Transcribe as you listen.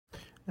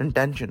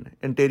intention,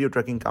 Ontario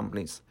trucking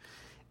companies.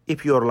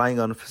 If you are relying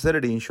on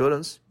facility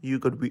insurance, you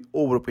could be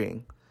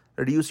overpaying.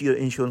 Reduce your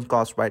insurance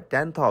cost by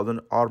 $10,000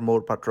 or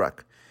more per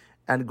truck.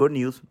 And good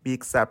news, we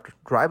accept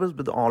drivers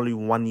with only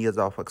 1 year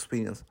of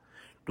experience.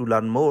 To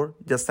learn more,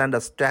 just send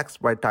us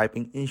text by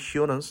typing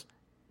insurance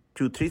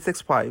to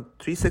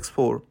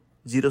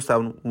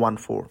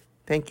 365-364-0714.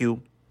 Thank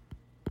you.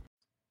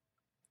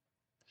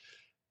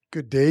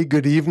 Good day,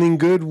 good evening,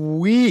 good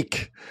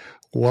week.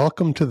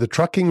 Welcome to the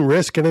Trucking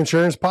Risk and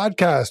Insurance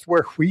Podcast,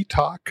 where we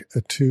talk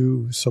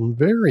to some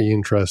very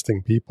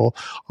interesting people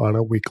on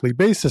a weekly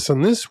basis.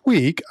 And this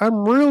week,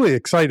 I'm really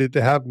excited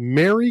to have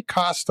Mary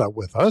Costa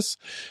with us.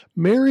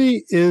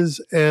 Mary is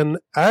an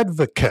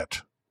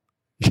advocate.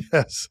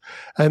 Yes,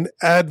 an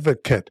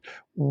advocate.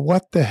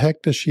 What the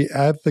heck does she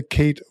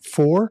advocate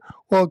for?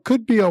 Well, it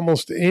could be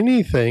almost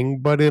anything,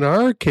 but in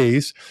our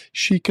case,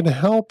 she can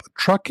help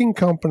trucking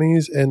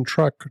companies and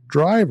truck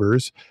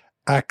drivers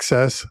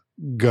access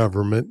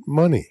government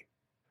money.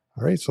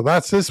 All right, so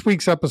that's this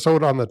week's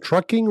episode on the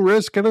Trucking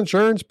Risk and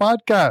Insurance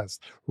Podcast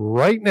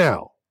right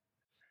now.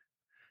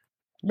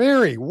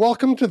 Mary,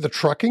 welcome to the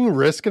Trucking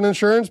Risk and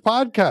Insurance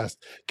Podcast.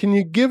 Can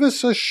you give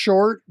us a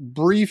short,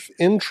 brief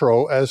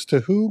intro as to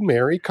who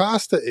Mary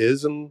Costa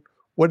is and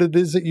what it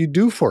is that you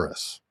do for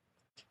us?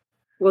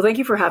 Well, thank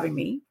you for having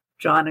me,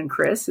 John and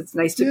Chris. It's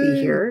nice to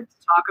be here to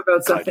talk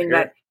about something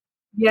that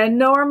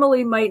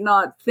normally might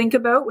not think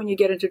about when you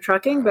get into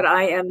trucking, but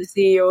I am the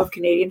CEO of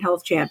Canadian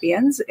Health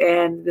Champions,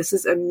 and this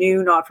is a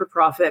new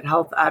not-for-profit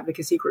health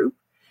advocacy group.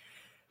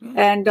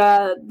 And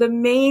the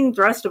main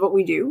thrust of what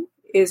we do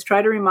is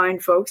try to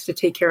remind folks to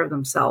take care of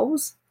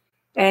themselves,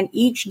 and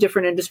each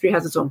different industry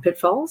has its own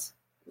pitfalls.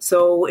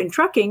 So in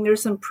trucking,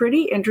 there's some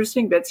pretty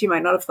interesting bits you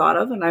might not have thought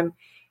of, and I'm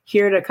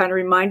here to kind of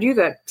remind you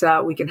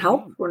that we can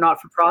help. We're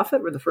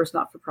not-for-profit. We're the first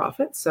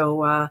not-for-profit.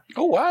 So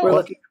we're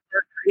looking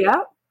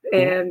for,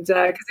 and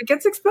because it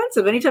gets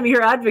expensive. Anytime you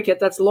hear advocate,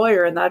 that's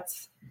lawyer, and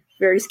that's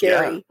very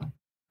scary.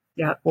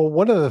 Yeah. Well,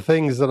 one of the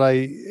things that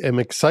I am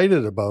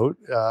excited about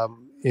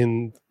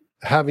in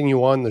having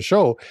you on the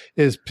show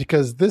is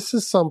because this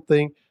is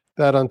something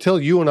that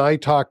until you and I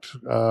talked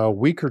a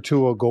week or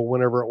two ago,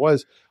 whenever it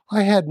was,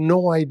 I had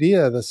no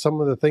idea that some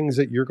of the things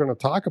that you're going to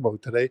talk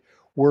about today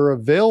were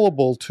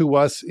available to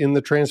us in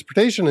the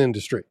transportation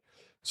industry.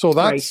 So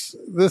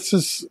this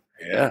is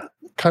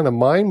kind of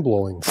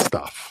mind-blowing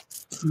stuff.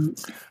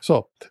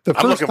 So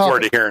I'm looking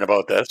forward to hearing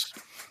about this.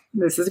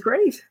 This is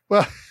great.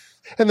 Well,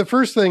 and the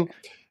first thing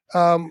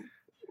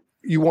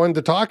you wanted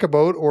to talk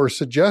about or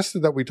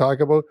suggested that we talk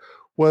about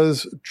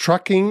was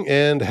trucking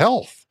and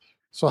health.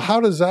 So how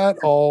does that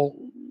all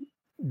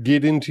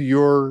get into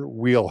your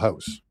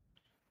wheelhouse?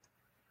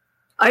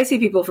 I see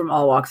people from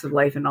all walks of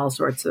life in all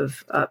sorts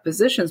of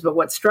positions, but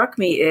what struck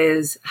me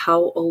is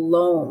how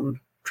alone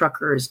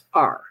truckers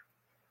are.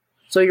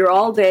 So you're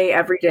all day,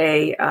 every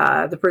day.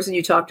 The person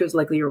you talk to is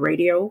likely your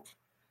radio.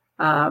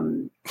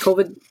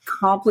 COVID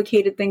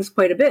complicated things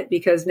quite a bit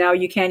because now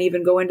you can't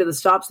even go into the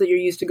stops that you're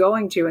used to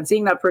going to and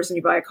seeing that person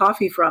you buy a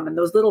coffee from, and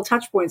those little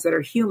touch points that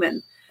are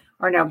human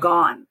are now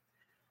gone.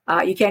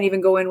 You can't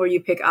even go in where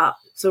you pick up.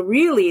 So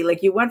really,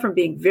 like, you went from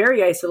being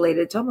very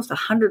isolated to almost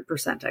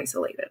 100%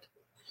 isolated.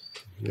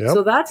 Yep.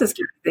 So that's a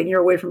scary thing. You're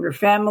away from your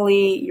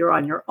family. You're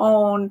on your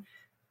own.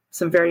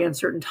 Some very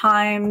uncertain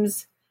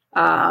times.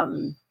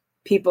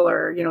 People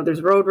are,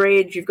 there's road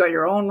rage. You've got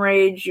your own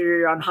rage.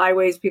 You're on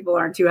highways. People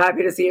aren't too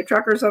happy to see a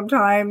trucker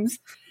sometimes.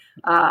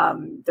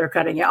 They're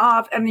cutting you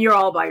off, and you're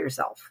all by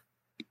yourself.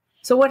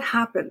 So what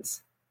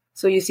happens?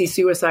 So you see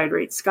suicide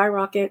rates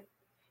skyrocket.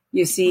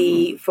 You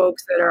see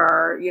folks that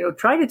are,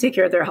 trying to take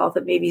care of their health,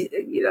 and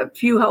maybe a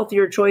few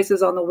healthier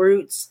choices on the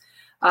routes,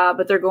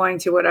 but they're going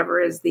to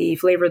whatever is the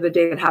flavor of the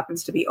day that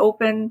happens to be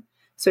open.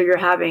 So you're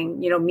having,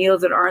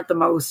 meals that aren't the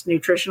most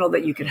nutritional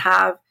that you could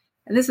have.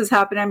 And this has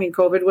happened. I mean,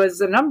 COVID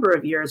was a number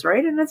of years,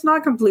 right? And it's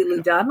not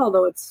completely done,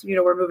 although it's,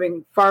 we're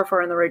moving far,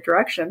 far in the right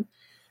direction.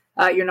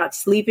 You're not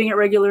sleeping at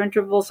regular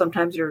intervals.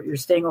 Sometimes you're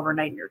staying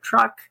overnight in your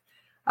truck.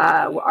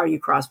 Are you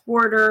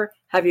cross-border?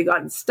 Have you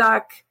gotten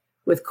stuck?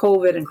 With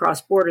COVID and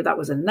cross-border, that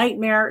was a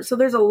nightmare. So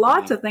there's a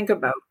lot to think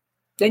about.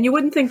 And you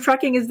wouldn't think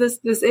trucking is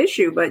this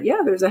issue, but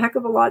there's a heck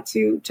of a lot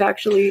to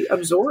actually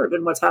absorb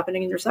in what's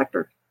happening in your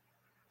sector.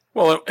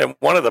 Well, and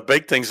one of the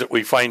big things that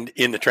we find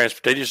in the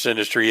transportation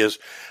industry is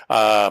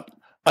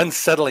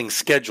unsettling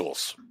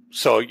schedules.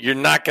 So you're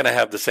not going to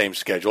have the same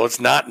schedule.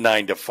 It's not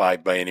 9 to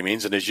 5 by any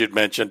means. And as you'd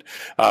mentioned,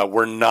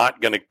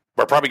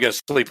 we're probably going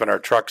to sleep in our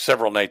truck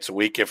several nights a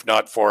week, if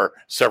not for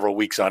several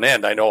weeks on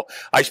end. I know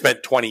I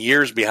spent 20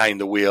 years behind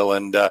the wheel,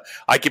 and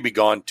I could be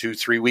gone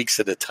 2-3 weeks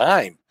at a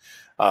time.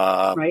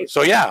 Right.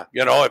 So,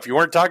 if you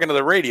weren't talking to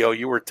the radio,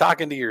 you were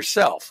talking to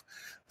yourself.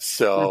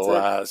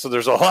 So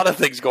there's a lot of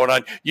things going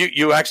on.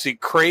 You actually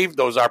crave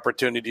those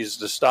opportunities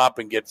to stop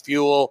and get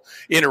fuel,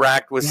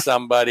 interact with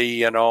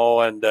somebody, and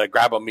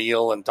grab a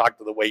meal and talk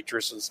to the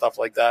waitress and stuff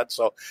like that.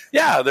 So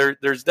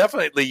there's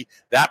definitely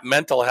that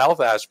mental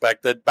health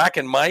aspect that back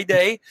in my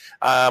day,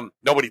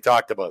 nobody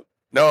talked about.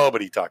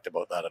 Nobody talked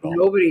about that at all.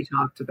 Nobody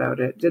talked about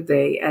it, did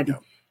they? And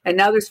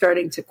now they're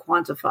starting to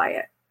quantify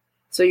it.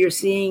 So you're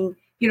seeing,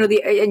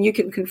 and you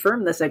can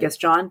confirm this, I guess,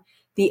 John,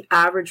 the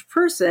average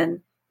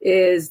person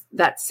is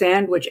that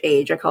sandwich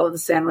age. I call it the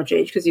sandwich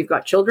age because you've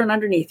got children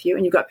underneath you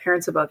and you've got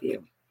parents above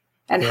you.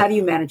 And how do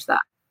you manage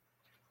that?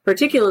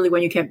 Particularly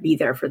when you can't be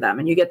there for them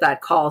and you get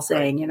that call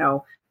saying,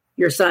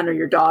 your son or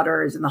your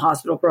daughter is in the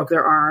hospital, broke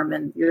their arm,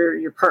 and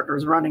your partner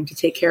is running to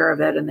take care of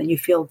it. And then you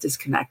feel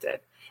disconnected.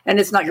 And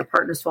it's not your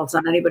partner's fault. It's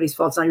not anybody's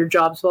fault. It's not your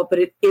job's fault, but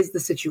it is the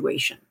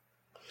situation.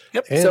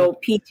 Yep. And so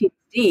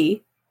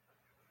PTSD.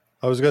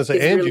 I was going to say,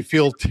 and really, you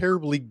feel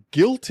terribly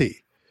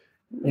guilty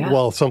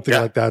while something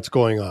like that's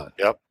going on.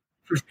 Yep.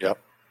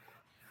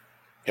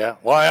 Yeah.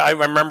 Well, I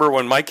remember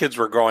when my kids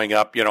were growing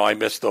up, I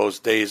missed those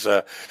days,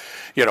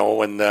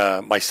 when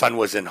my son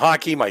was in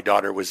hockey, my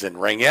daughter was in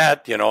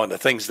ringette, and the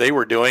things they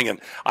were doing. And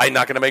I'm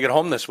not going to make it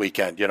home this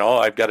weekend.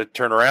 I've got to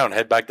turn around,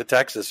 head back to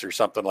Texas or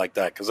something like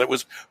that because it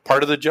was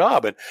part of the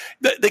job. And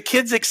the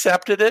kids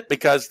accepted it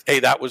because, hey,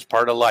 that was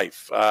part of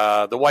life.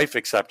 The wife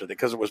accepted it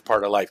because it was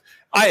part of life.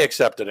 I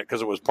accepted it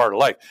because it was part of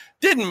life.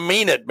 Didn't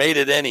mean it made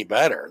it any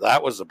better.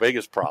 That was the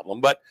biggest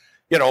problem. But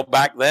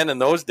back then in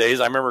those days,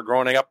 I remember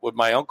growing up with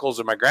my uncles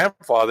and my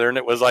grandfather, and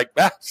it was like,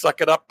 suck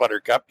it up,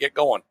 Buttercup, get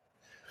going.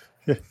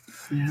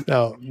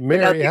 Now,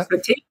 Mary,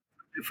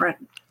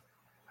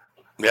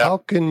 how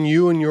can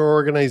you and your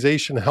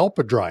organization help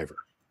a driver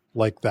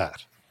like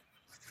that?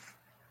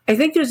 I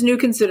think there's new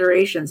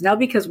considerations now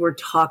because we're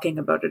talking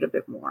about it a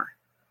bit more.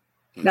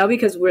 Now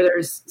because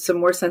there's some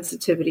more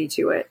sensitivity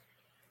to it.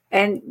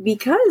 And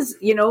because,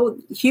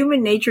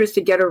 human nature is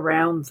to get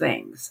around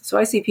things. So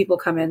I see people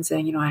come in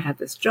saying, I had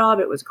this job.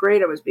 It was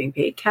great. I was being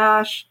paid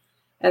cash.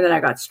 And then I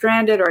got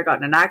stranded or I got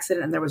in an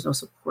accident and there was no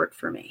support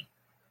for me.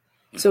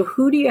 So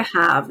who do you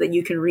have that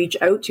you can reach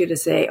out to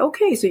say,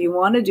 okay, so you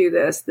want to do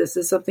this. This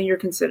is something you're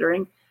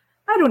considering.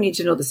 I don't need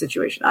to know the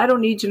situation. I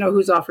don't need to know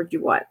who's offered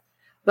you what.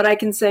 But I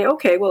can say,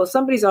 okay, well, if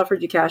somebody's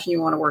offered you cash and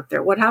you want to work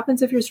there, what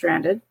happens if you're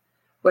stranded?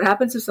 What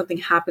happens if something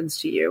happens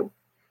to you?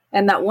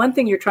 And that one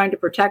thing you're trying to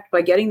protect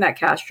by getting that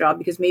cash job,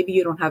 because maybe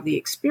you don't have the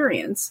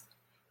experience,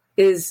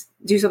 is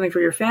do something for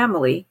your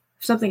family.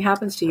 If something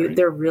happens to you,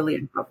 they're really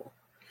in trouble.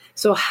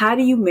 So how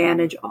do you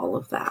manage all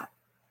of that?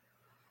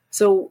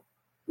 So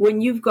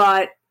when you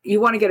want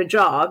to get a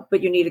job,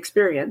 but you need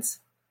experience.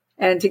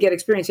 And to get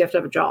experience, you have to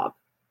have a job.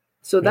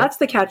 So that's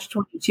the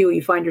catch-22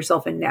 you find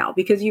yourself in now,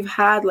 because you've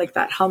had like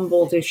that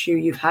Humboldt issue.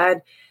 You've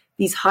had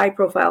these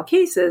high-profile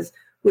cases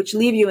which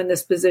leave you in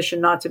this position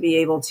not to be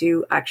able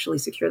to actually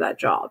secure that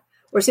job.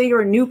 Or say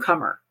you're a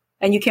newcomer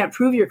and you can't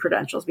prove your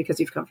credentials because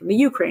you've come from the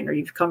Ukraine or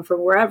you've come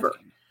from wherever.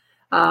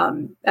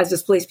 As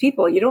displaced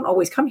people, you don't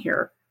always come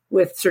here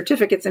with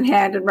certificates in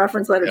hand and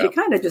reference letters. You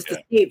kind of just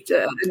escaped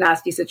a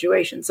nasty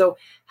situation. So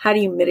how do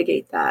you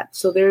mitigate that?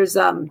 So there's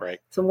some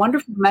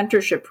wonderful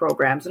mentorship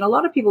programs. And a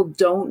lot of people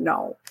don't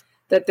know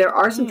that there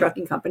are some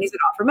trucking companies that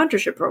offer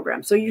mentorship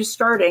programs. So you're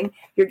starting,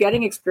 you're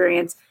getting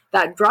experience.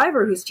 That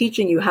driver who's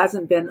teaching you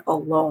hasn't been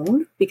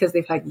alone because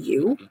they've had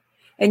you.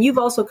 And you've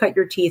also cut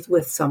your teeth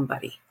with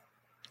somebody.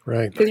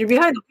 Right. Because you're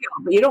behind the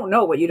wheel, but you don't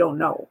know what you don't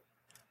know.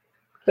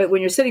 But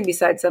when you're sitting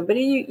beside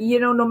somebody,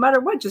 no matter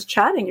what, just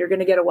chatting, you're going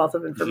to get a wealth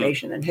of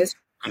information and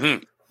history.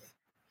 Mm-hmm.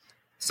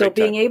 So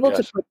being able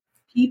to put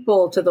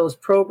people to those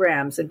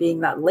programs and being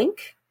that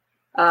link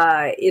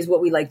is what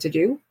we like to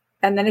do.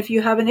 And then if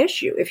you have an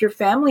issue, if your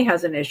family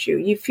has an issue,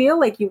 you feel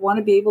like you want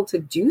to be able to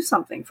do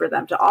something for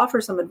them, to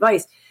offer some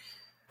advice.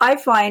 I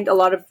find a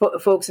lot of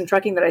folks in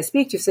trucking that I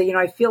speak to say,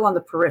 I feel on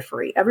the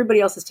periphery.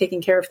 Everybody else is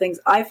taking care of things.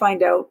 I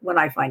find out when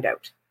I find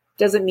out.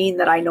 Doesn't mean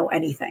that I know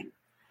anything.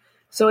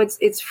 So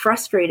it's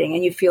frustrating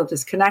and you feel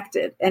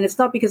disconnected. And it's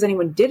not because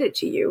anyone did it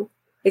to you.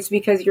 It's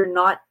because you're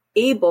not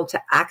able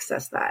to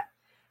access that.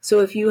 So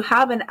if you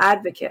have an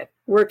advocate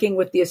working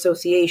with the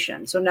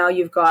association, so now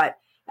you've got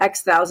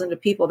X thousand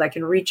of people that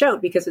can reach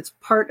out because it's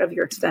part of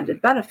your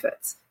extended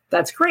benefits.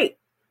 That's great.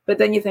 But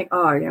then you think,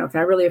 can I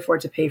really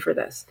afford to pay for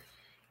this?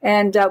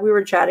 And we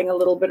were chatting a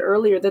little bit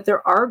earlier that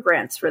there are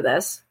grants for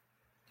this.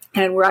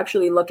 And we're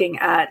actually looking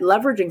at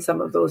leveraging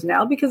some of those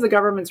now because the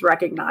government's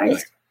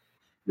recognized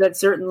that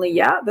certainly,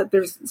 that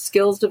there's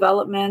skills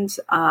development,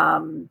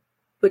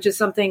 which is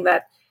something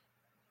that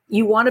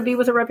you want to be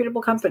with a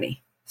reputable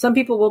company. Some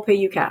people will pay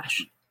you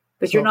cash,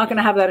 but you're not going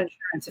to have that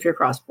insurance if you're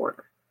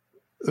cross-border.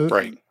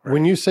 Right.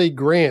 When you say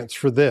grants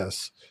for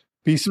this,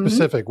 be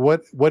specific.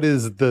 Mm-hmm. What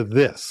is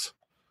this?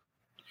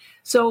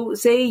 So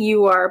say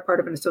you are part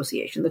of an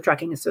association, the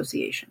Trucking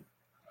Association,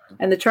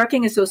 and the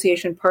Trucking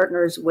Association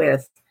partners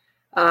with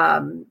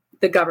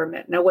the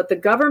government. Now, what the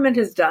government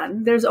has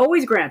done, there's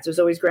always grants. There's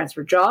always grants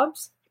for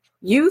jobs,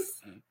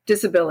 youth,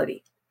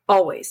 disability,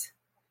 always.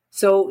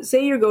 So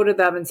say you go to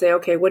them and say,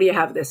 okay, what do you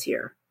have this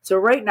year? So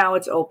right now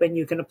it's open.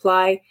 You can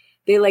apply.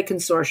 They like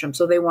consortium,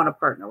 so they want to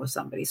partner with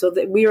somebody. So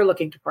we are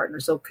looking to partner.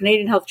 So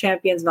Canadian Health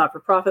Champions,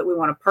 not-for-profit, we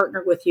want to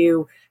partner with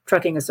you,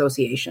 Trucking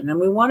Association. And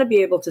we want to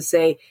be able to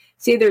say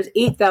there's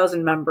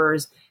 8,000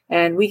 members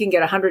and we can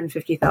get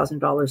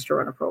 $150,000 to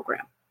run a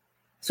program.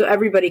 So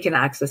everybody can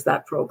access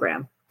that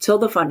program till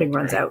the funding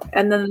runs out.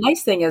 And then the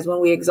nice thing is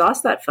when we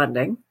exhaust that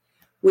funding,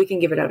 we can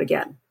give it out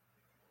again.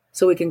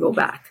 So we can go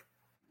back.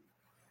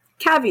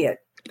 Caveat,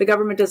 the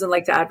government doesn't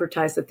like to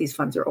advertise that these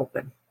funds are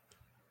open.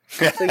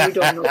 So you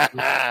don't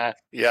know.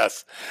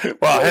 Yes.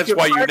 Well, So that's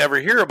why you never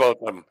hear about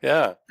them.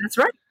 Yeah. That's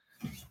right.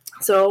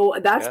 So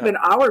that's been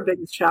our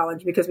biggest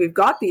challenge, because we've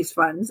got these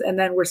funds and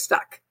then we're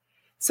stuck.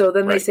 So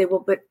then they say,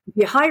 well, but if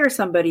you hire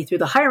somebody through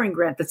the hiring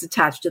grant that's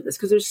attached to this,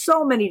 because there's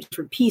so many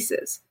different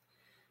pieces.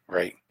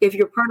 Right. If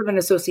you're part of an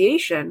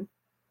association,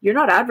 you're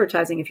not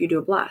advertising if you do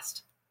a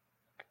blast.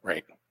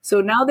 Right.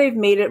 So now they've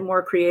made it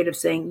more creative,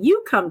 saying,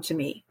 you come to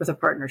me with a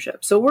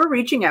partnership. So we're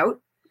reaching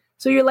out.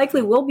 So you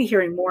likely will be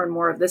hearing more and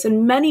more of this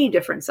in many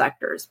different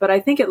sectors. But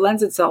I think it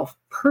lends itself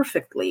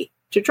perfectly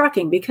to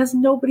trucking because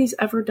nobody's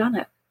ever done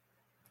it.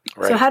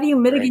 Right. So how do you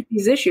mitigate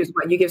these issues?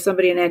 What, you give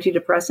somebody an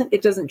antidepressant?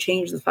 It doesn't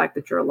change the fact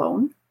that you're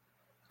alone.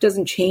 It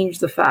doesn't change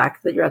the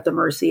fact that you're at the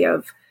mercy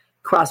of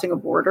crossing a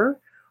border,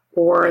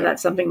 or that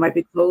something might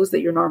be closed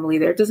that you're normally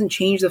there. It doesn't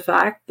change the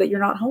fact that you're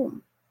not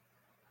home.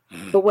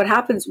 But what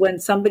happens when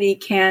somebody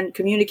can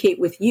communicate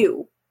with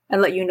you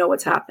and let you know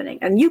what's happening,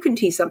 and you can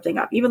tee something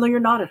up even though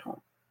you're not at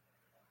home,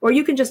 or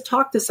you can just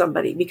talk to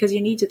somebody because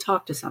you need to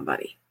talk to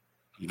somebody.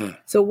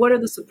 So what are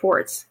the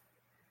supports?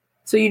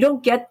 So you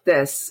don't get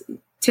this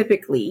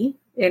typically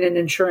in an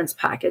insurance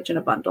package in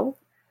a bundle.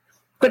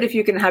 But if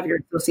you can have your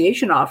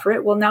association offer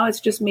it, well, now it's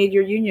just made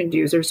your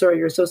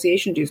your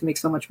association dues make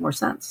so much more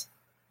sense.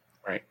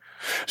 Right.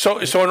 So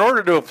in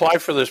order to apply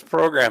for this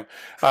program,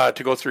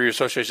 to go through your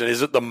association,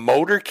 is it the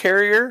motor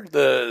carrier,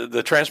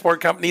 the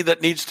transport company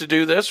that needs to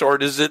do this, or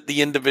is it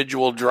the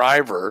individual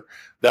driver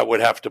that would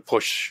have to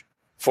push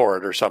for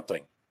it or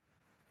something?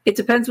 It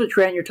depends which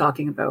grant you're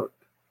talking about.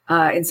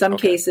 In some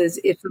cases,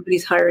 if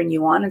somebody's hiring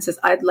you on and says,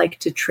 I'd like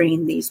to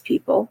train these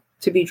people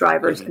to be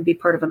drivers and be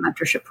part of a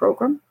mentorship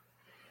program,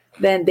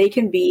 then they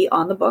can be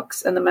on the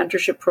books, and the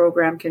mentorship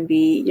program can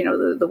be,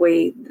 the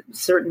way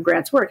certain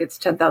grants work, it's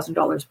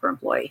 $10,000 per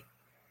employee.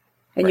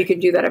 And you can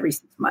do that every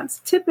 6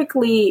 months.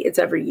 Typically, it's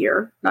every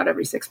year, not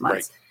every 6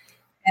 months.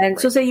 And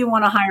so say you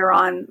want to hire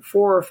on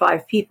 4 or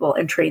 5 people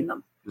and train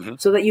them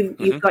so that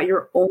you've got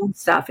your own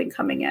staffing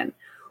coming in.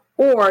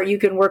 Or you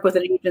can work with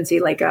an agency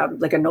like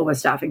a Nova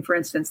Staffing, for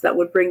instance, that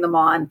would bring them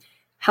on,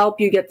 help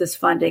you get this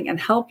funding, and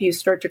help you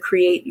start to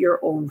create your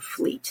own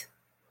fleet.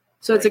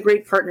 So it's a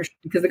great partnership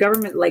because the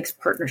government likes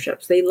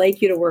partnerships. They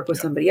like you to work with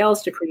somebody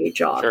else to create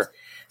jobs.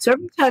 So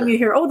every time you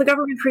hear, the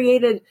government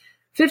created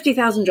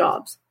 50,000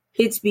 jobs,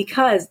 it's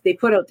because they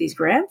put out these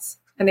grants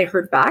and they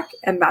heard back,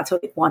 and that's how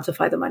they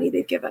quantify the money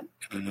they've given.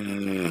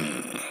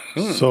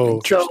 So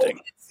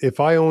if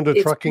I owned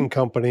a trucking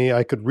company,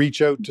 I could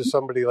reach out to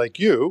somebody like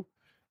you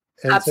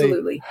and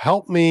say,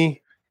 help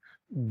me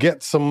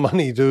get some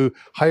money to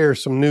hire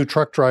some new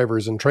truck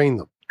drivers and train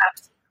them.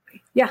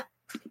 Absolutely. Yeah.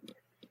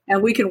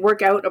 And we can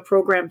work out a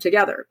program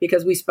together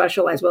because we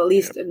specialize. Well, at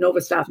least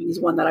Nova Staffing is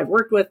one that I've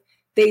worked with.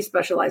 They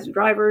specialize in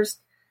drivers,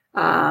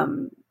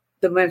 the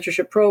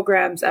mentorship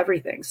programs,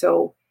 everything.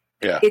 So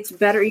it's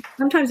better.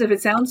 Sometimes if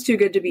it sounds too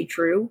good to be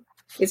true,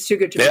 it's too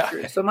good to be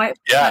true. So my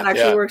friend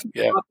actually works in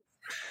the office.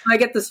 I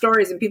get the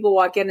stories and people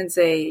walk in and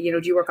say,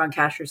 do you work on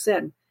cash or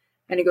SIN?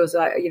 And he goes,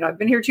 I've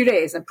been here 2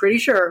 days. I'm pretty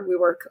sure we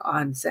work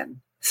on SIN.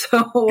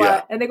 So,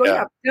 and they go,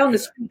 down the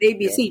street,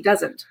 ABC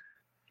doesn't.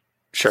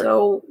 Sure.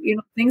 So,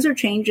 things are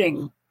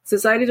changing.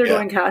 Societies are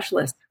going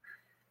cashless.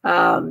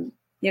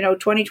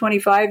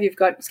 2025, you've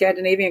got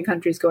Scandinavian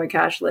countries going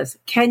cashless.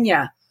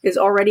 Kenya is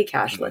already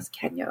cashless.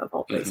 Kenya, of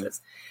all places.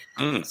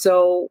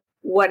 So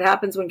what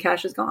happens when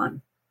cash is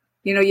gone?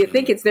 You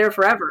think it's there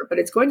forever, but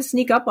it's going to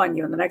sneak up on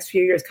you in the next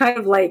few years, kind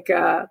of like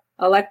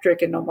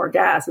electric and no more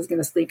gas is going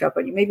to sneak up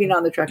on you. Maybe not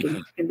in the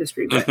trucking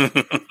industry, but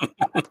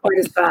not quite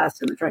as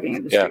fast in the trucking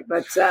industry.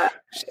 But,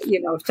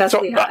 if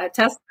Tesla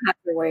has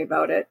their way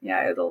about it,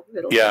 it'll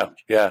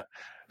change.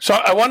 So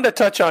I wanted to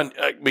touch on,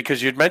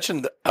 because you'd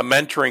mentioned a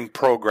mentoring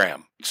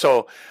program.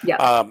 So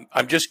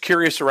I'm just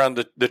curious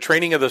around the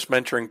training of this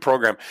mentoring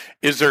program.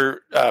 Is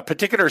there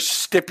particular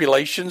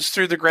stipulations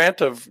through the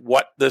grant of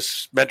what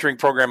this mentoring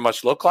program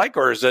must look like,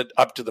 or is it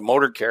up to the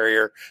motor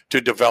carrier to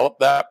develop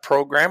that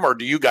program, or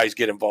do you guys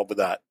get involved with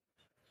that?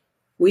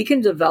 We can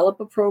develop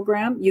a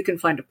program. You can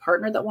find a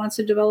partner that wants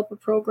to develop a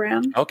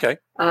program. Okay.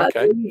 What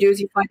you do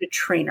is you find a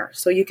trainer.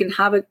 So you can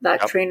have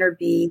that trainer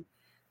be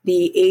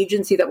the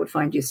agency that would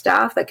find you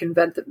staff that can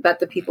vet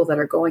the people that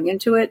are going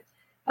into it.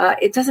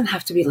 It doesn't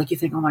have to be like you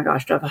think, oh my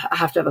gosh, I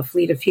have to have a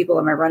fleet of people.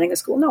 Am I running a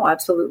school? No,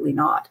 absolutely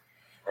not.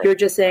 You're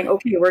just saying,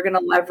 okay, we're going to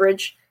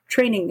leverage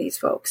training these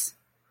folks.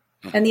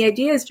 And the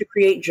idea is to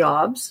create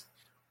jobs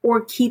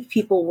or keep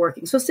people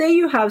working. So say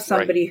you have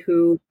somebody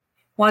who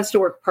wants to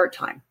work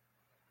part-time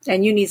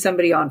and you need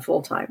somebody on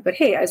full-time. But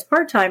hey, as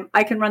part-time,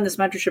 I can run this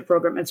mentorship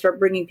program and start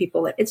bringing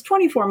people in. It's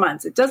 24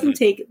 months. It doesn't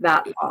take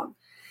that long.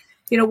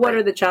 What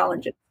are the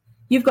challenges?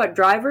 You've got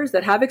drivers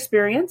that have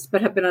experience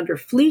but have been under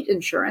fleet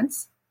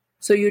insurance.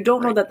 So you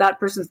don't know that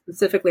person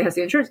specifically has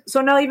the insurance.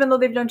 So now even though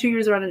they've done 2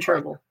 years, they're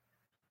uninsurable.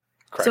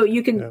 So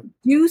you can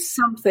do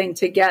something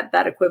to get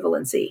that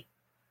equivalency.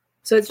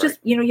 So it's just,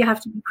 you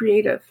have to be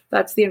creative.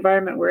 That's the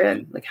environment we're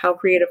in. Like, how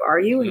creative are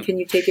you? And can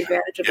you take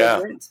advantage of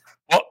those wins?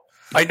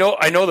 I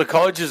know the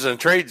colleges and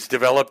trades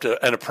developed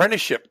an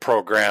apprenticeship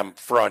program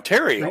for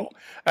Ontario,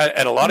 right.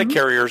 and a lot of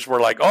carriers were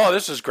like, "Oh,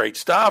 this is great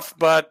stuff,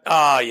 but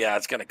yeah,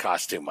 it's going to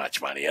cost too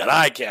much money, and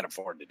I can't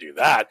afford to do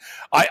that."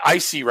 I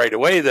see right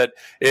away that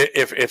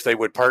if they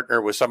would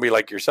partner with somebody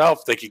like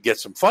yourself, they could get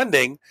some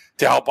funding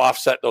to help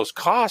offset those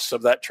costs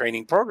of that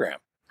training program.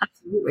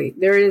 Absolutely.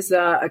 There is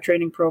a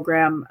training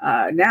program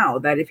now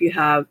that if you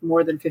have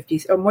more than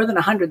 50 or more than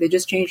 100, they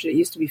just changed it. It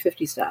used to be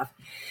 50 staff.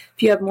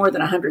 If you have more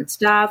than 100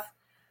 staff,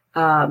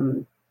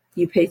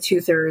 you pay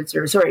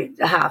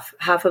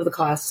half of the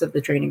costs of the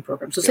training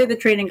program. So say the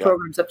training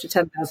program's up to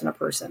 $10,000 a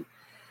person.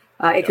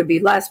 It could be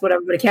less,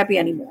 whatever, but it can't be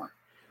any more.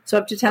 So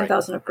up to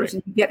 $10,000 a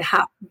person, you get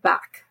half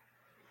back.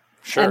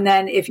 Sure. And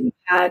then if you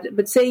had,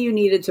 but say you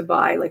needed to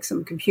buy like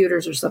some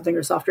computers or something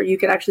or software, you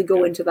could actually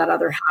go into that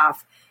other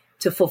half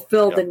to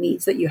fulfill the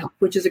needs that you have,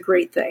 which is a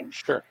great thing.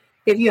 Sure.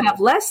 If you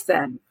have less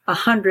than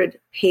 100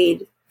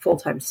 paid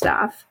full-time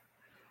staff,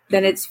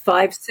 then it's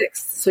 5/6.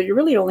 So you're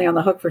really only on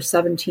the hook for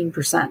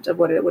 17% of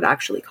what it would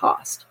actually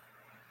cost.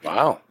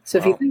 Wow. So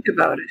if you think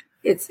about it,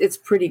 it's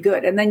pretty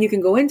good. And then you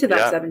can go into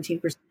that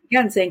 17%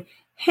 again saying,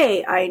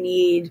 hey, I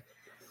need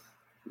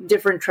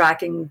different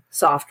tracking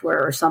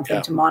software or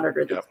something to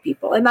monitor these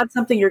people. And that's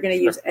something you're going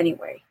to use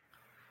anyway.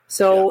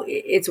 So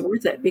it's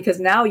worth it because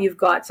now you've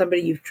got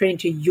somebody you've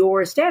trained to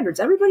your standards.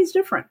 Everybody's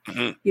different.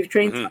 Mm-hmm. You've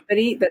trained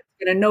somebody that's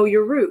going to know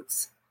your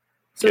roots.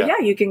 So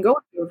you can go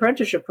to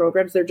apprenticeship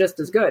programs. They're just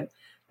as good.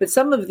 But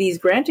some of these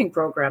granting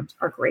programs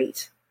are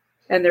great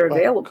and they're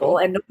available. Cool.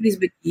 And nobody's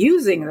been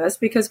using this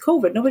because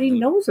COVID. Nobody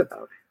knows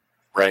about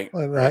it. Right.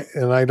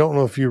 And I don't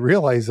know if you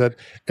realize that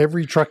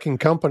every trucking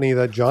company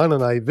that John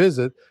and I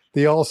visit,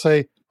 they all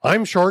say,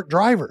 I'm short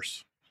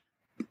drivers.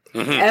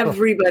 Mm-hmm.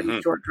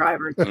 Everybody's short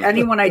drivers.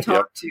 Anyone I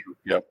talk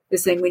to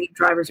is saying, we need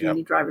drivers, we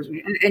need drivers.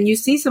 And you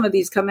see some of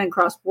these come in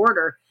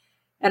cross-border.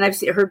 And I've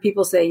heard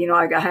people say,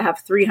 I have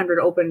 300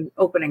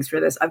 openings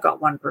for this. I've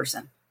got one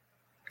person.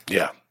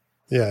 Yeah.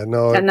 Yeah,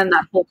 no. And then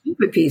that whole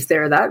COVID piece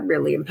there, that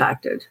really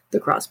impacted the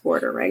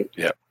cross-border, right?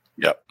 Yep.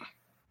 Yep.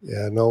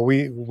 Yeah, no,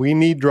 we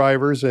need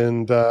drivers.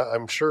 And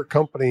I'm sure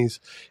companies,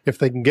 if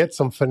they can get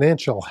some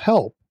financial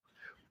help,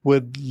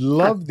 would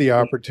love the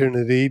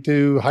opportunity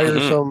to hire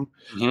some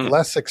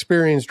less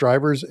experienced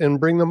drivers and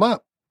bring them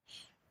up.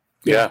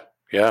 Yeah.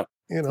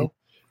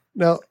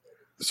 Now,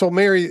 so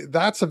Mary,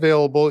 that's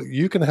available.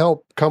 You can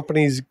help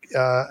companies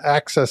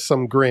access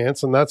some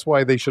grants, and that's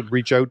why they should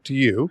reach out to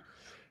you.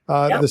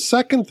 The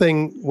second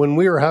thing, when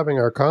we were having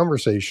our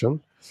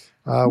conversation,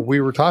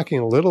 we were talking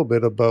a little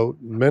bit about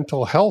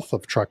mental health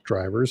of truck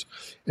drivers.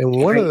 And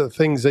one of the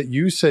things that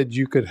you said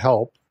you could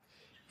help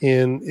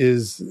in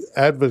is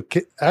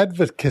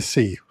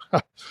advocacy.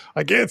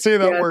 I can't say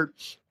that word.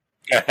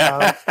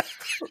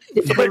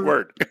 It's a big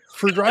word.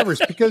 For drivers,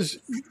 because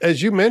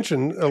as you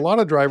mentioned, a lot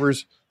of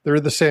drivers, they're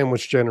the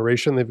sandwich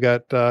generation. They've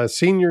got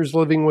seniors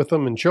living with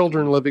them and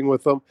children living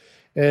with them.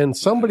 And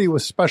somebody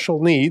with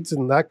special needs,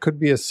 and that could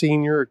be a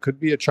senior, it could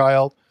be a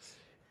child.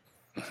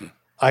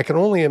 I can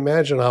only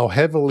imagine how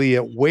heavily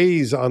it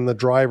weighs on the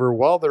driver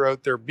while they're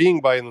out there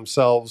being by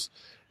themselves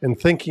and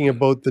thinking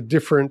about the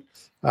different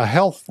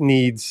health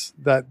needs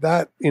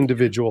that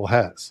individual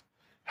has.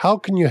 How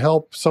can you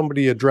help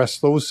somebody address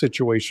those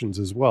situations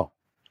as well?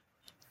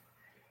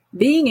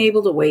 Being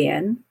able to weigh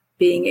in,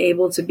 being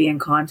able to be in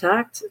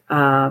contact,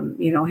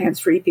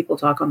 hands-free, people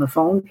talk on the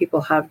phone,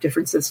 people have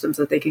different systems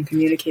that they can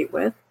communicate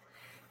with.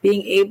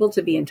 Being able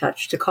to be in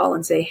touch, to call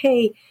and say,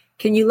 hey,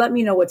 can you let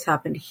me know what's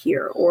happened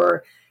here?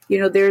 Or,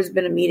 there's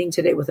been a meeting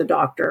today with a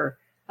doctor.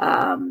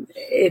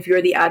 If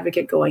you're the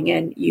advocate going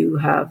in, you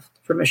have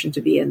permission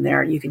to be in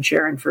there. You can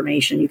share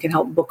information. You can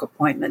help book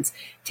appointments.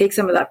 Take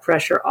some of that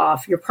pressure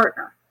off your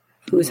partner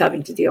who's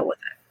having to deal with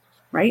it,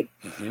 right?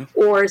 Mm-hmm.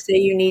 Or say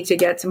you need to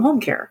get some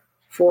home care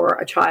for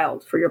a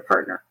child, for your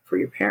partner, for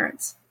your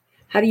parents.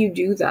 How do you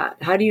do that?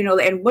 How do you know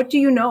that? And what do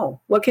you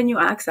know? What can you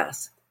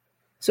access?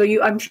 So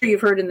I'm sure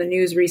you've heard in the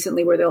news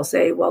recently where they'll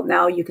say, well,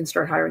 now you can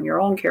start hiring your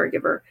own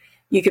caregiver.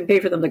 You can pay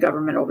for them. The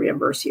government will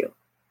reimburse you.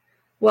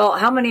 Well,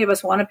 how many of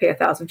us want to pay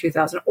 $1,000,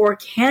 $2,000 or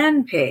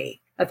can pay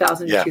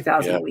 $1,000 to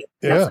 $2,000 a week?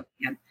 Yeah.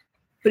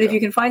 But if you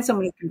can find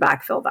someone who can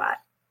backfill that.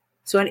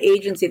 So an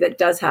agency that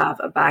does have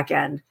a back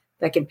end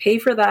that can pay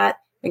for that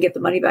and get the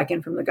money back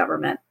in from the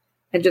government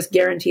and just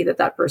guarantee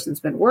that person's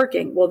been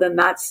working, well, then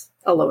that's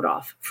a load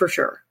off for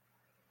sure.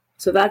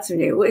 So that's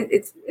new.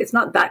 It's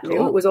not that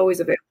new. It was always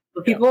available.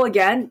 But people,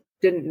 again,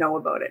 didn't know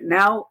about it.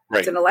 Now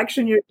it's an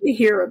election year, you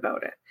hear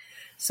about it.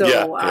 So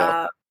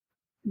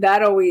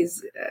that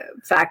always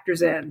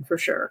factors in for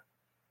sure.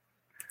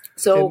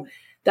 So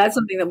that's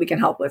something that we can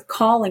help with.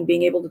 Calling,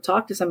 being able to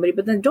talk to somebody.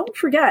 But then don't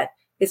forget,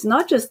 it's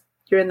not just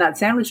you're in that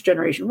sandwich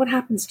generation. What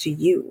happens to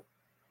you?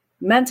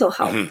 Mental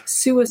health,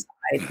 suicide,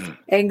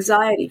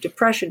 anxiety,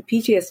 depression,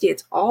 PTSD,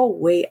 it's all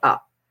way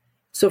up.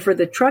 So for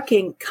the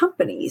trucking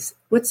companies,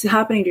 what's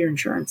happening to your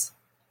insurance?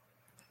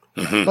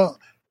 Well,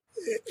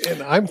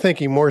 and I'm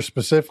thinking more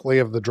specifically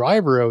of the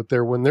driver out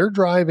there when they're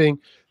driving,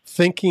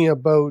 thinking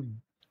about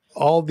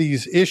all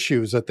these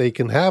issues that they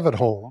can have at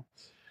home.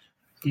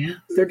 Yeah,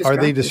 they're Are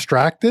they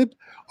distracted. distracted?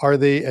 Are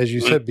they, as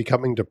you said,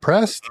 becoming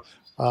depressed?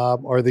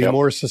 Are they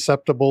more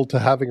susceptible to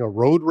having a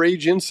road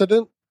rage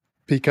incident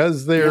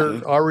because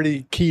they're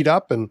already keyed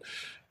up and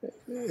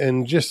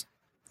just,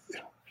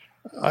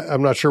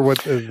 I'm not sure what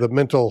the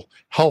mental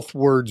health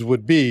words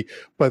would be,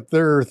 but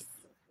they're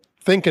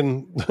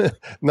thinking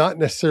not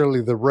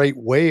necessarily the right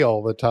way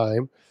all the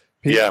time,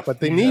 but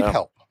they need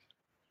help.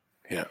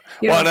 Yeah.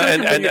 Well,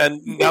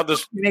 and now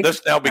this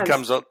now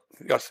becomes a,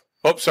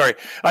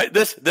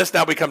 this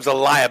now becomes a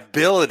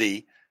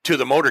liability to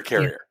the motor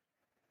carrier.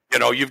 You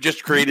know, you've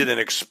just created an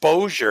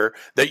exposure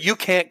that you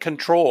can't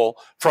control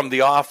from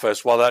the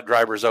office while that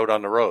driver's out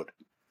on the road.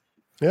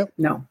 Yep.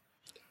 No.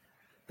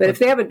 But if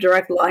they have a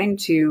direct line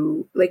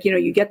to, like, you know,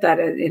 you get that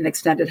in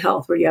extended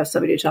health where you have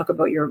somebody to talk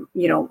about your,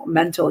 you know,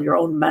 your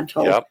own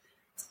mental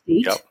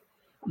state.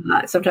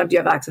 Sometimes you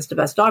have access to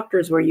Best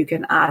Doctors where you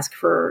can ask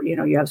for, you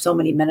know, you have so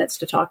many minutes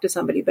to talk to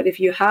somebody. But if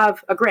you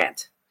have a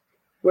grant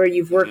where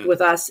you've worked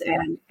with us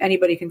and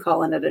anybody can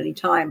call in at any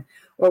time,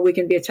 or we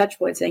can be a touch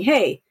point saying,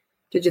 hey,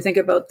 did you think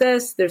about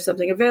this? There's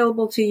something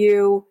available to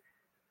you,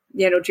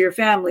 you know, to your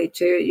family,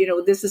 to, you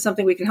know, this is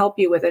something we can help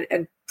you with it,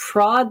 and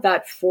prod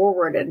that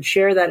forward and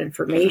share that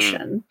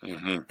information.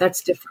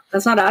 That's different.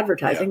 That's not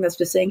advertising. That's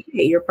just saying,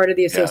 hey, you're part of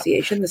the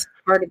association. This is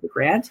part of the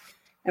grant.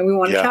 And we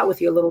want to chat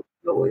with you a little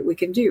about what we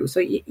can do. So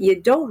you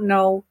don't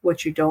know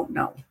what you don't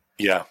know.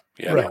 Yeah.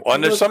 Right. Well,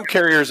 and there's some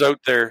carriers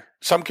out there.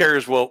 Some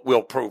carriers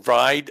will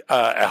provide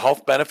a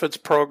health benefits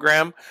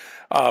program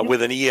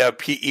with an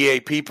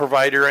EAP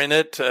provider in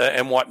it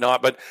and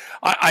whatnot. But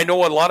I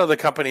know a lot of the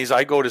companies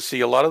I go to see,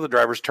 a lot of the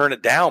drivers turn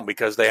it down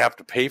because they have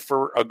to pay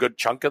for a good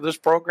chunk of this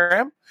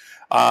program.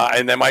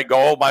 And they might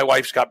go, oh, my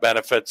wife's got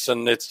benefits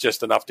and it's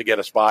just enough to get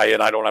us by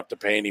and I don't have to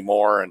pay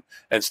anymore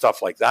and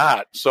stuff like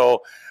that.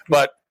 So,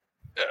 but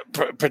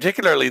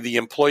particularly the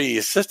employee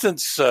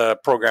assistance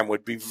program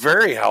would be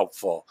very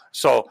helpful.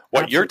 So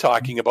what you're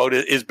talking about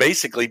is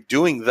basically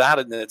doing that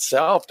in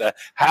itself, to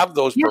have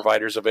those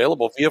providers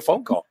available via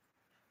phone call.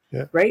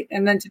 Yeah. Right.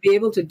 And then to be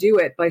able to do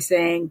it by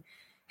saying,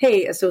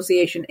 hey,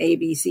 Association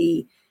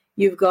ABC,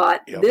 you've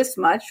got this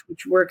much,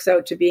 which works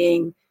out to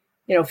being,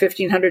 you know,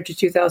 $1,500 to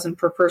 $2,000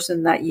 per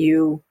person that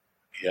you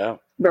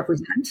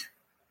represent.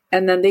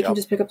 And then they can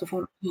just pick up the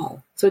phone and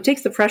call. So it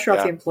takes the pressure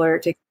off the employer,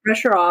 it takes the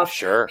pressure off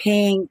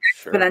paying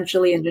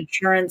exponentially in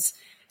insurance,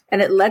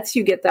 and it lets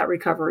you get that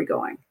recovery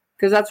going.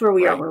 Because that's where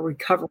we are. We're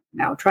recovering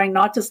now, trying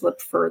not to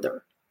slip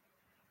further.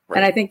 Right.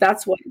 And I think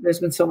that's why there's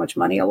been so much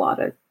money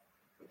allotted.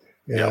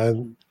 Yeah.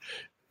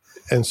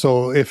 And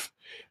so if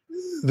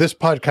this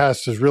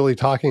podcast is really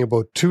talking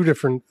about two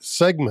different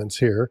segments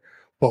here,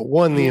 but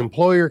one, the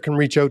employer can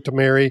reach out to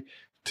Mary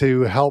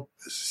to help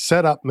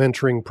set up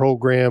mentoring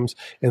programs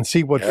and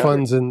see what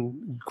funds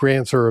and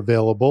grants are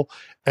available.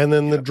 And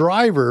then the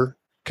driver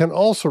can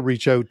also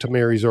reach out to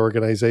Mary's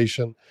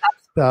organization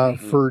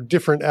for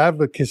different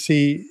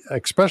advocacy,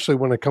 especially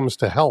when it comes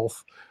to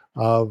health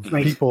of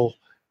people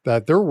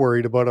that they're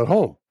worried about at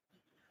home.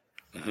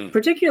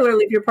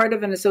 Particularly if you're part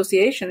of an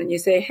association and you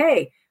say,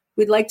 hey,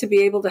 we'd like to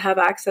be able to have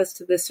access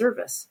to this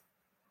service.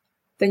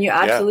 Then you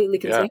absolutely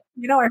can say,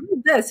 you know, I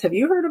heard this. Have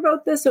you heard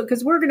about this? So,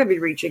 because we're going to be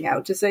reaching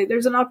out to say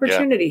there's an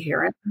opportunity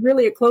here. And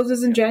really, it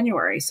closes in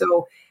January.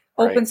 So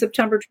open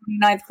September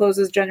 29th,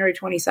 closes January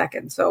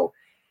 22nd. So,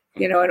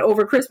 you know, and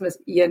over Christmas,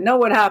 you know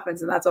what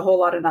happens. And that's a whole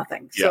lot of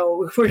nothing.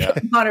 So if we're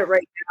getting on it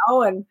right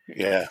now. And,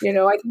 you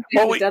know, I think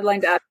the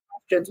deadline to add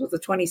questions was the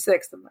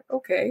 26th. I'm like,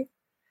 okay.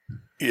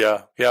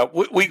 Yeah.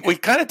 We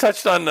kind of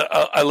touched on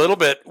a little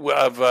bit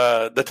of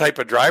the type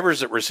of drivers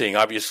that we're seeing.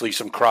 Obviously,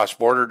 some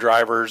cross-border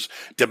drivers,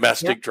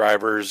 domestic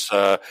drivers,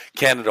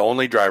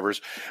 Canada-only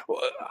drivers.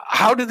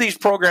 How do these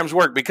programs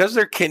work? Because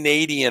they're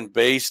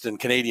Canadian-based and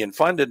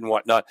Canadian-funded and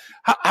whatnot,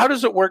 how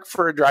does it work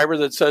for a driver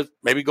that says,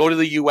 maybe go to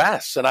the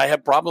U.S. and I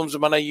have problems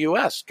in my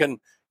U.S.? Can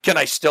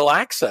I still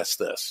access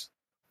this?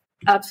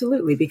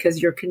 Absolutely,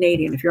 because you're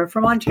Canadian. If you're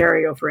from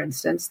Ontario, for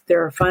instance,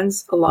 there are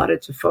funds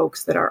allotted to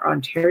folks that are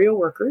Ontario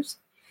workers.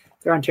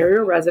 They're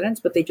Ontario residents,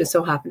 but they just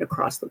so happen to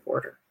cross the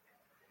border.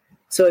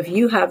 So if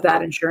you have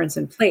that insurance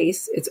in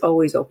place, it's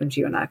always open to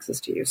you and access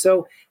to you.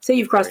 So say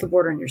you've crossed the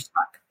border and you're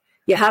stuck.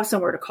 You have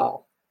somewhere to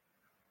call.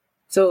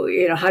 So,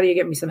 you know, how do you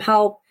get me some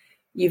help?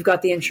 You've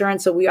got the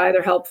insurance. So we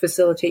either help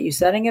facilitate you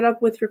setting it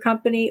up with your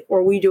company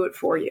or we do it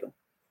for you.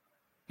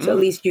 So at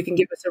least you can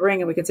give us a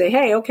ring and we can say,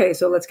 hey, okay,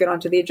 so let's get on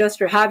to the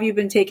adjuster. Have you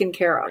been taken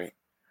care of?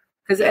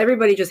 Because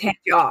everybody just hands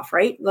you off,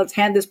 right? Let's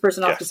hand this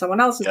person off to someone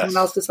else and someone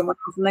else to someone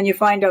else. And then you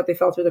find out they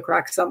fell through the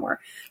cracks somewhere.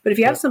 But if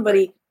you have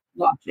somebody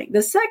watching,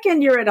 the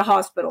second you're at a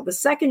hospital, the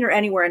second you're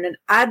anywhere and an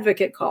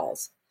advocate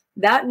calls,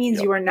 that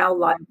means you are now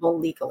liable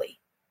legally.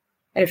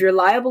 And if you're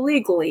liable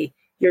legally,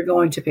 you're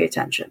going to pay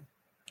attention.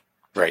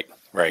 Right.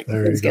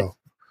 There you go.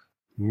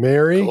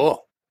 Mary,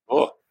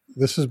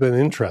 this has been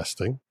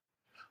interesting.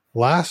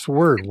 Last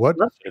word. What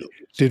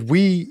did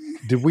we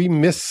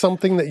miss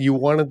something that you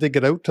wanted to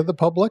get out to the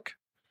public?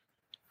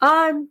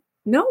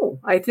 No,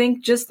 I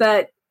think just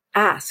that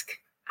ask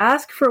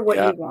for what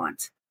you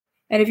want.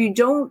 And if you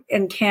don't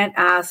and can't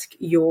ask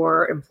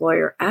your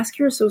employer, ask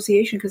your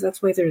association, because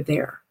that's why they're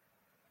there.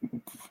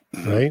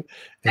 Right.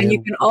 And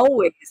you can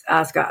always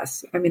ask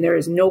us. I mean, there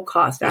is no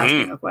cost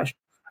asking a question.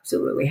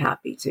 Absolutely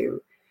happy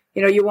to.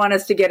 You want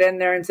us to get in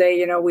there and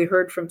say, we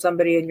heard from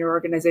somebody in your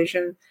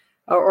organization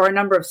or a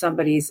number of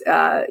somebody's,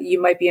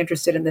 you might be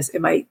interested in this.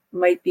 It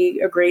might be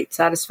a great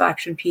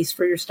satisfaction piece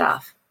for your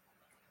staff.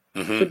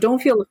 So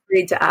don't feel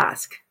afraid to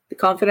ask. The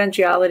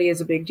confidentiality is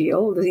a big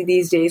deal.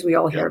 These days, we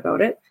all hear about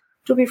it.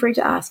 Don't be afraid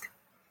to ask.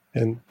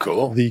 And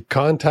the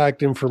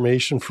contact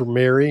information for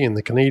Mary and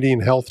the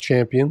Canadian Health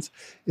Champions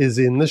is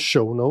in the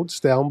show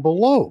notes down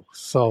below.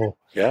 So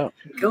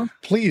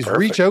please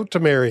reach out to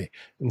Mary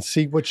and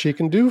see what she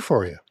can do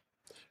for you.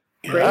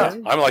 Yeah,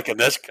 I'm liking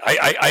this.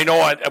 I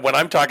know when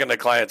I'm talking to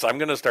clients, I'm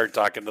going to start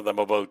talking to them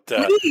about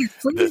please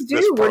this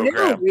do.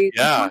 program. We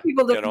want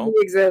people that really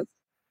exist.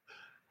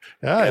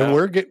 Yeah, and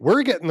we're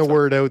getting the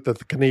word out that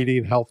the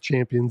Canadian Health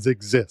Champions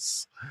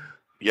exists.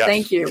 Yes,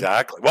 thank you.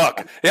 Exactly. Well,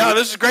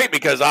 this is great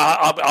because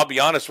I'll be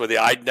honest with you.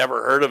 I'd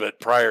never heard of it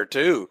prior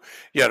to,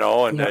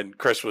 and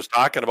Chris was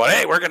talking about,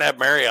 hey, we're going to have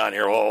Mary on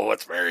here. Well,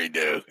 what's Mary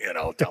do?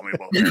 Tell me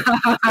about Mary.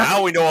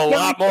 Now we know a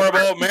lot more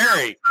about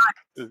Mary.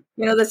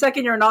 The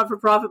second you're not for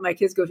profit, my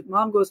kids go,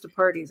 Mom goes to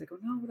parties. I go,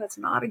 no, that's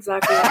not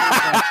exactly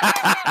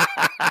what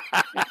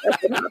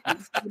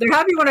They're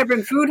happy when I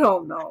bring food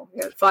home, though.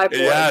 5 boys.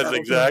 Yes,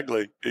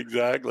 exactly.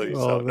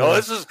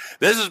 Oh, so,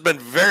 this has been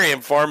very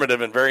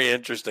informative and very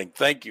interesting.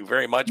 Thank you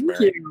very much, Mary.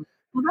 Thank you.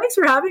 Well, thanks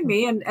for having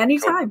me. And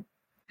anytime,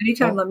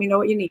 let me know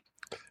what you need.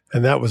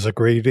 And that was a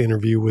great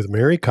interview with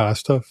Mary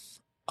Costa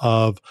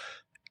of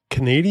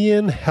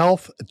Canadian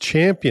Health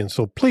Champion.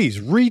 So please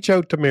reach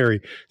out to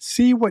Mary,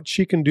 see what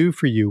she can do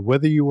for you,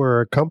 whether you are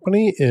a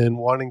company and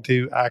wanting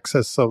to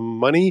access some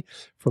money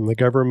from the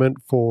government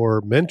for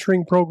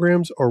mentoring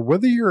programs, or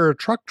whether you're a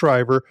truck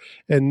driver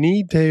and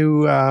need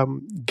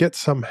to get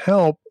some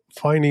help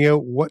finding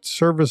out what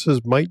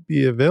services might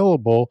be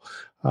available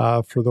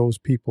for those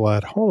people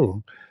at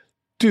home.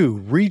 Do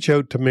reach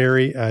out to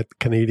Mary at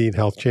Canadian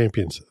Health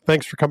Champions.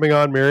 Thanks for coming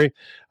on, Mary.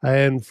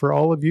 And for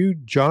all of you,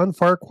 John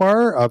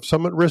Farquhar of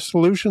Summit Risk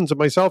Solutions and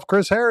myself,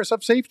 Chris Harris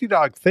of Safety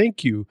Dog,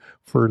 thank you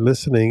for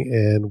listening.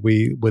 And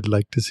we would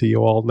like to see you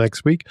all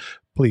next week.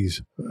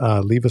 Please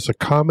leave us a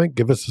comment,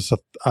 give us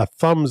a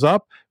thumbs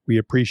up. We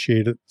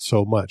appreciate it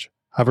so much.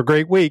 Have a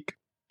great week.